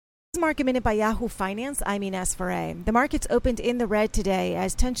Market Minute by Yahoo Finance. I'm Ines Ferre. The markets opened in the red today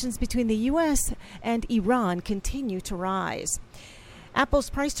as tensions between the U.S. and Iran continue to rise. Apple's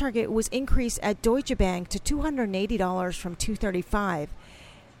price target was increased at Deutsche Bank to $280 from $235.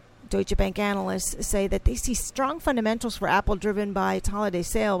 Deutsche Bank analysts say that they see strong fundamentals for Apple driven by its holiday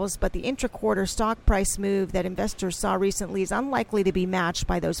sales, but the intra-quarter stock price move that investors saw recently is unlikely to be matched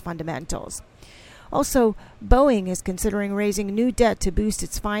by those fundamentals. Also, Boeing is considering raising new debt to boost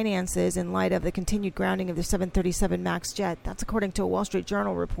its finances in light of the continued grounding of the 737 MAX jet. That's according to a Wall Street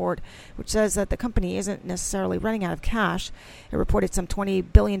Journal report, which says that the company isn't necessarily running out of cash. It reported some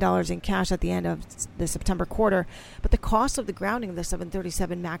 $20 billion in cash at the end of the September quarter, but the cost of the grounding of the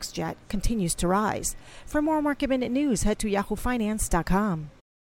 737 MAX jet continues to rise. For more Market Minute news, head to yahoofinance.com.